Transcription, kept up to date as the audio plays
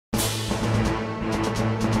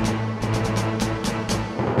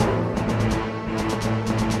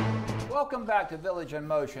Welcome back to Village in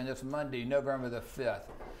Motion this Monday, November the 5th.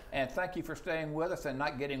 And thank you for staying with us and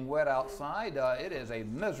not getting wet outside. It is a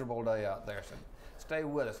miserable day out there, so stay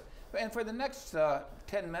with us. And for the next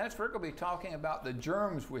 10 minutes, we're going to be talking about the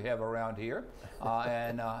germs we have around here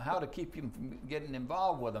and how to keep you from getting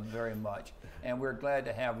involved with them very much. And we're glad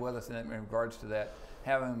to have with us in regards to that,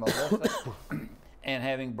 having Melissa and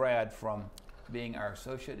having Brad from being our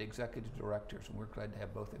Associate Executive Directors. And we're glad to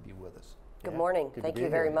have both of you with us. Good morning. Thank you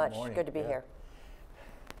very much. Good to be here.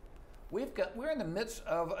 We're in the midst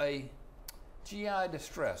of a GI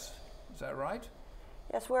distress. Is that right?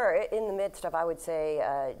 Yes, we're in the midst of, I would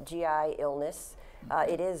say, GI illness.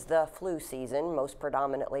 It is the flu season, most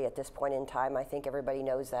predominantly at this point in time. I think everybody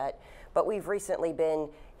knows that. But we've recently been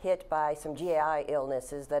hit by some GI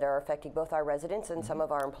illnesses that are affecting both our residents and some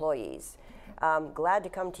of our employees. Glad to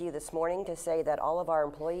come to you this morning to say that all of our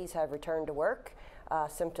employees have returned to work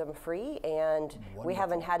symptom-free, and Wonderful. We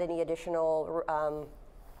haven't had any additional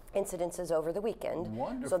incidences over the weekend.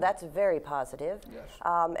 Wonderful. So that's very positive.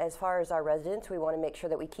 Yes. As far as our residents, we want to make sure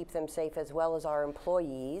that we keep them safe as well as our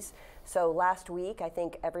employees. So last week, I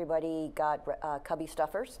think everybody got cubby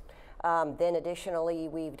stuffers. Then additionally,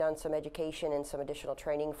 we've done some education and some additional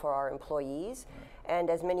training for our employees. Right. And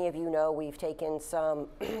as many of you know, we've taken some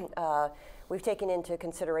we've taken into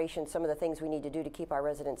consideration some of the things we need to do to keep our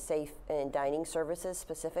residents safe in dining services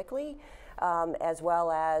specifically, as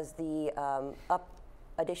well as the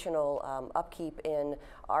additional upkeep in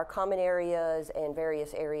our common areas and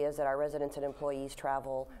various areas that our residents and employees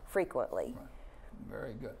travel frequently. Right.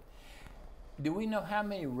 Very good. Do we know how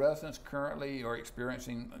many residents currently are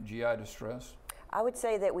experiencing GI distress? I would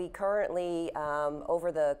say that we currently,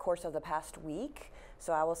 over the course of the past week,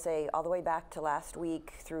 so I will say all the way back to last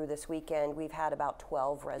week through this weekend, we've had about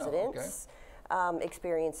 12 residents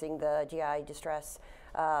experiencing the GI distress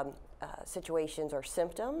situations or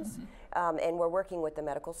symptoms. And we're working with the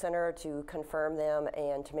medical center to confirm them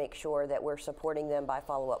and to make sure that we're supporting them by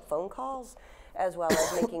follow-up phone calls, as well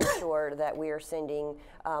as making sure that we are sending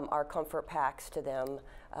our comfort packs to them.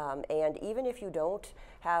 And even if you don't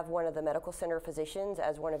have one of the medical center physicians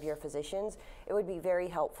as one of your physicians, it would be very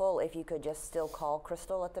helpful if you could just still call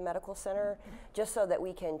Crystal at the medical center, just so that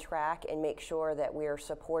we can track and make sure that we're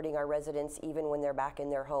supporting our residents even when they're back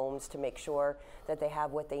in their homes, to make sure that they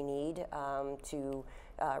have what they need to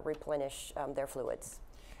replenish their fluids.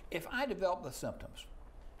 If I develop the symptoms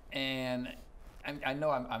and I know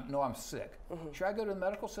I'm sick. Should I go to the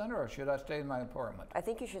medical center or should I stay in my apartment? I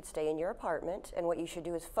think you should stay in your apartment, and what you should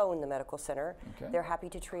do is phone the medical center. Okay. They're happy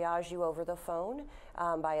to triage you over the phone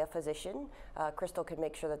by a physician. Crystal could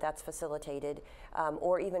make sure that that's facilitated,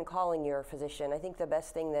 or even calling your physician. I think the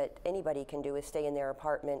best thing that anybody can do is stay in their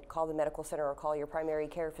apartment, call the medical center or call your primary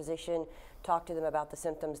care physician, talk to them about the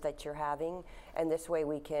symptoms that you're having, and this way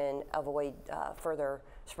we can avoid further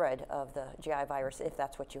spread of the GI virus if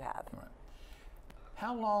that's what you have. Right.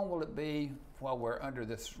 How long will it be while we're under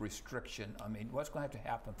this restriction? I mean, what's going to have to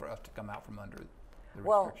happen for us to come out from under the restriction?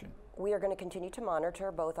 Well, we are going to continue to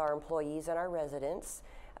monitor both our employees and our residents.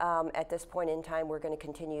 At this point in time, we're going to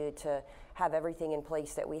continue to have everything in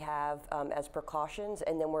place that we have as precautions,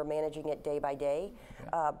 and then we're managing it day by day.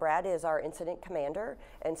 Okay. Brad is our incident commander,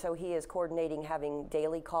 and so he is coordinating having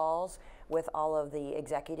daily calls with all of the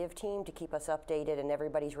executive team to keep us updated, and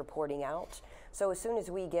everybody's reporting out. So as soon as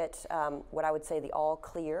we get what I would say the all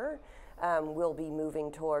clear, we'll be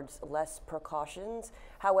moving towards less precautions.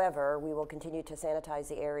 However, we will continue to sanitize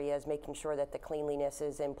the areas, making sure that the cleanliness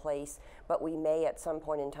is in place, but we may at some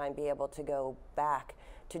point in time be able to go back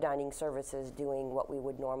to dining services doing what we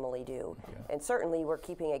would normally do. Okay. And certainly we're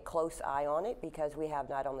keeping a close eye on it because we have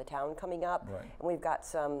Night on the Town coming up. Right. And we've got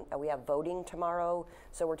we have voting tomorrow,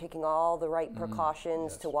 so we're taking all the right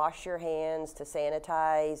precautions to wash your hands, to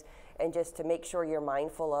sanitize, and just to make sure you're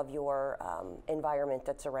mindful of your environment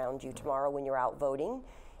that's around you tomorrow when you're out voting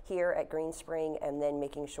here at Green Spring, and then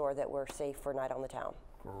making sure that we're safe for Night on the Town.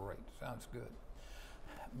 Great, sounds good.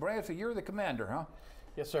 Brad, so you're the commander, huh?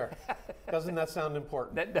 Yes, sir. Doesn't that sound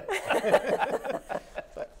important? But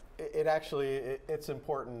it's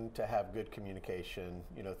important to have good communication,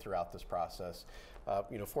 throughout this process.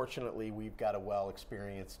 Fortunately, we've got a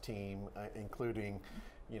well-experienced team, including,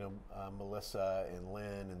 Melissa and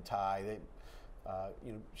Lynn and Ty.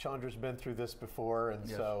 Chandra's been through this before, and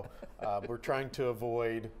so we're trying to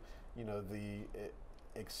avoid, the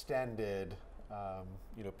extended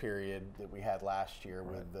period that we had last year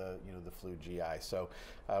with the flu GI. So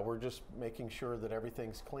we're just making sure that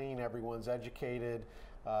everything's clean, everyone's educated,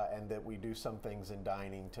 and that we do some things in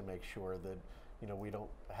dining to make sure that we don't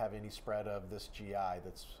have any spread of this GI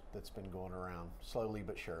that's been going around slowly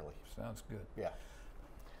but surely. Sounds good. Yeah.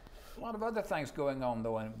 A lot of other things going on,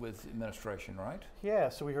 though, with administration, right? Yeah,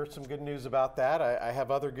 so we heard some good news about that. I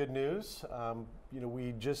have other good news.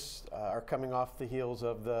 We just are coming off the heels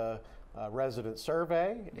of the resident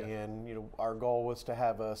survey, and our goal was to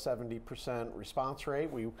have a 70% response rate.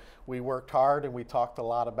 We worked hard, and we talked a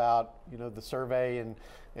lot about the survey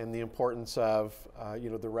and the importance of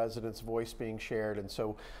the residents' voice being shared. And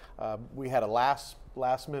so we had a last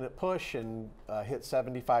minute push and hit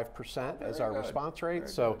 75% as our response rate.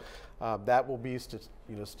 So that will be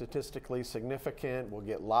statistically significant. We'll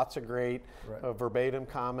get lots of great verbatim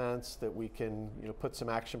comments that we can put some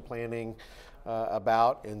action planning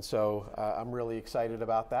about, and so I'm really excited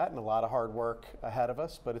about that, and a lot of hard work ahead of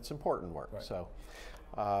us, but it's important work. So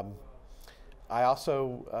I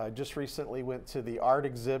also just recently went to the art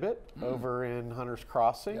exhibit over in Hunter's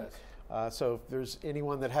Crossing. So if there's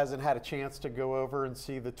anyone that hasn't had a chance to go over and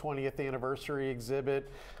see the 20th anniversary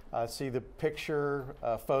exhibit, see the picture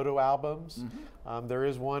photo albums. There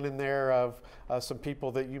is one in there of some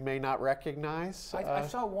people that you may not recognize. I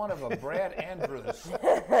saw one of them, Brad Andrus.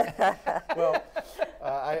 Well,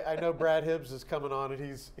 I know Brad Hibbs is coming on,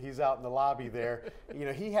 and he's out in the lobby there.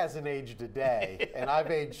 He hasn't aged a day, and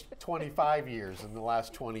I've aged 25 years in the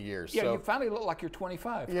last 20 years. Yeah, so. You finally look like you're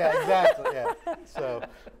 25. Yeah, exactly. Yeah. So,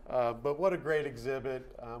 but what a great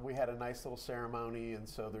exhibit. We had a nice little ceremony, and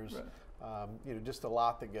so there's just a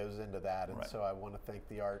lot that goes into that. And so I want to thank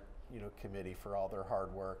the art committee for all their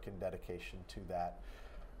hard work and dedication to that.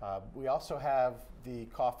 We also have the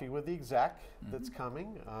Coffee with the Exec that's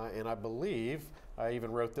coming, and I believe, I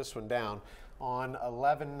even wrote this one down, on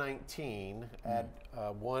 11/19 at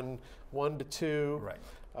 1 to 2.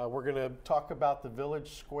 We're going to talk about the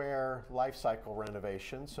Village Square life cycle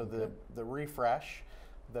renovation, so the refresh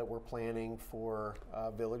that we're planning for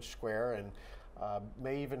Village Square, and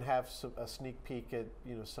may even have a sneak peek at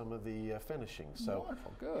some of the finishing. So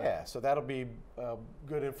wonderful, good. Yeah, so that'll be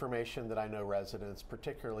good information that I know residents,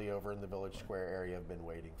 particularly over in the Village Square area, have been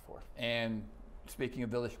waiting for. And speaking of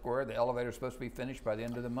Village Square, the elevator is supposed to be finished by the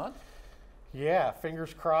end of the month. Yeah,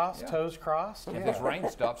 fingers crossed, toes crossed. If this rain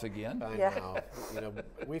stops again. I know.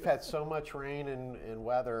 We've had so much rain and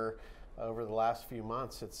weather over the last few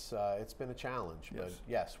months. It's been a challenge, but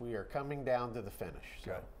yes, we are coming down to the finish.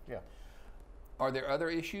 So, yeah. Are there other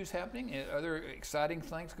issues happening? Other exciting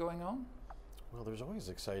things going on? Well, there's always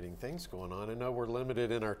exciting things going on. I know we're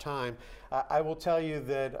limited in our time. I will tell you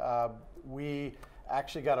that we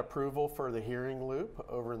actually got approval for the hearing loop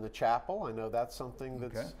over in the chapel. I know that's something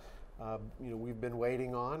that's we've been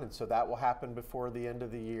waiting on, and so that will happen before the end of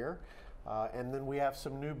the year. And then we have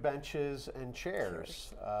some new benches and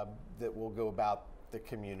chairs that will go about the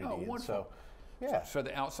community. Oh, wonderful. And so, yeah. So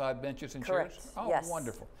the outside benches and Correct. chairs? Oh, yes.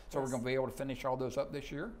 Wonderful. So we're going to be able to finish all those up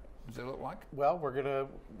this year? Does it look like? Well, we're gonna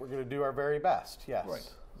do our very best. Yes. Great.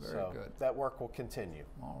 Very good. That work will continue.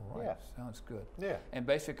 All right. Yeah. Sounds good. Yeah. And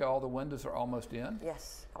basically all the windows are almost in?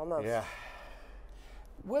 Yes, almost. Yeah.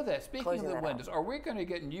 With that, speaking Closing of the that windows, are we going to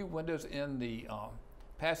get new windows in the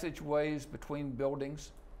passageways between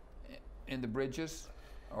buildings, in the bridges?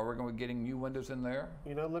 Are we going to be getting new windows in there?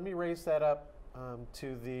 Let me raise that up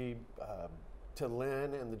to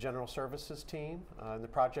Lynn and the General Services team and the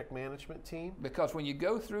project management team. Because when you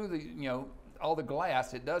go through the, all the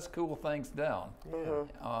glass, it does cool things down.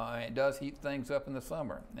 Yeah. It does heat things up in the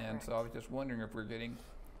summer. And so I was just wondering if we're getting,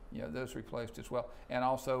 those replaced as well. And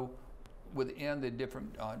also within the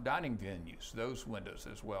different dining venues, those windows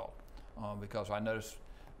as well. Because I noticed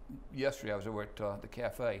yesterday I was over at the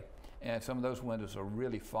cafe, and some of those windows are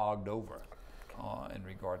really fogged over in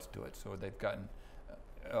regards to it. So they've gotten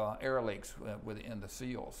air leaks within the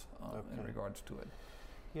seals in regards to it.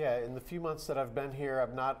 Yeah, in the few months that I've been here,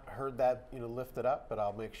 I've not heard that lifted up, but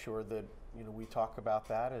I'll make sure that we talk about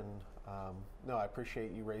that. And no, I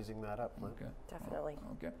appreciate you raising that up, Lynn. Okay. Definitely.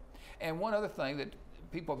 Okay. And one other thing that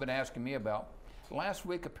people have been asking me about, last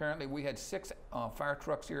week apparently we had 6 fire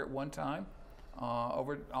trucks here at one time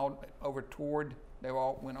over toward, they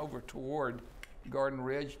all went over toward Garden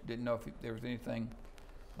Ridge. Didn't know if there was anything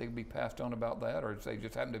they could be passed on about that, or they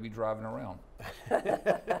just happen to be driving around.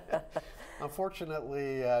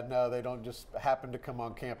 Unfortunately, no, they don't just happen to come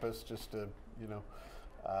on campus just to,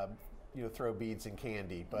 throw beads and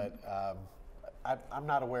candy. But I'm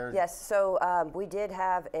not aware. Yes, so we did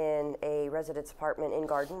have in a residence apartment in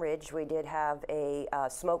Garden Ridge, we did have a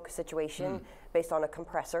smoke situation based on a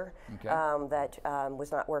compressor that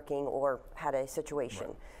was not working or had a situation.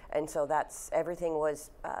 Right. And so everything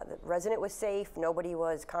was, the resident was safe, nobody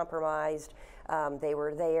was compromised, they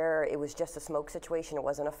were there, it was just a smoke situation, it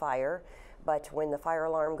wasn't a fire. but when the fire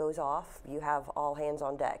alarm goes off, you have all hands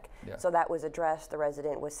on deck. Yeah. So that was addressed. The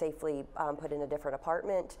resident was safely put in a different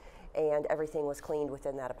apartment, and everything was cleaned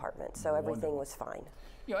within that apartment. So everything was fine.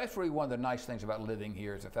 You know, that's really one of the nice things about living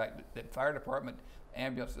here is the fact that fire department,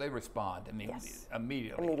 ambulance, they respond. I mean, Yes.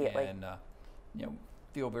 immediately. And, you know,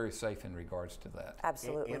 feel very safe in regards to that.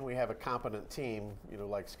 Absolutely. And we have a competent team, you know,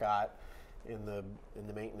 like Scott in the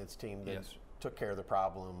maintenance team that took care of the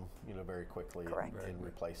problem, you know, very quickly and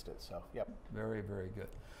replaced it. So, yep. Very, very good.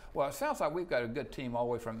 Well, it sounds like we've got a good team all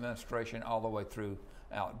the way from administration all the way through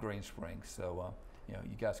out Green Springs. So, you know,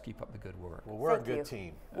 you guys keep up the good work. Well, we're a good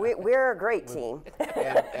team. We're a great team.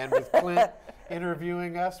 And with Clint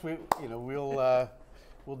interviewing us, we'll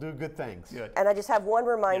do good things. Good. And I just have one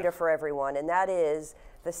reminder for everyone, and that is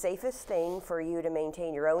the safest thing for you to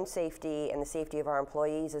maintain your own safety and the safety of our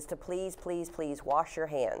employees is to please, please, please wash your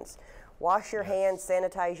hands. Wash your hands,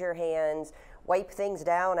 sanitize your hands, wipe things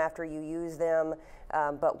down after you use them,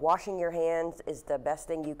 but washing your hands is the best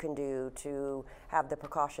thing you can do to have the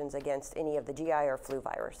precautions against any of the GI or flu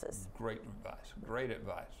viruses. Great advice. Great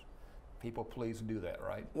advice. People, please do that,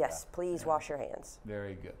 right? Yes, please wash your hands.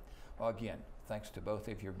 Very good. Well, again, thanks to both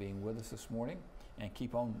of you for being with us this morning, and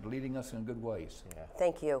keep on leading us in good ways. Yeah.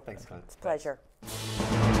 Thank you. Thanks, Clint. It's a pleasure.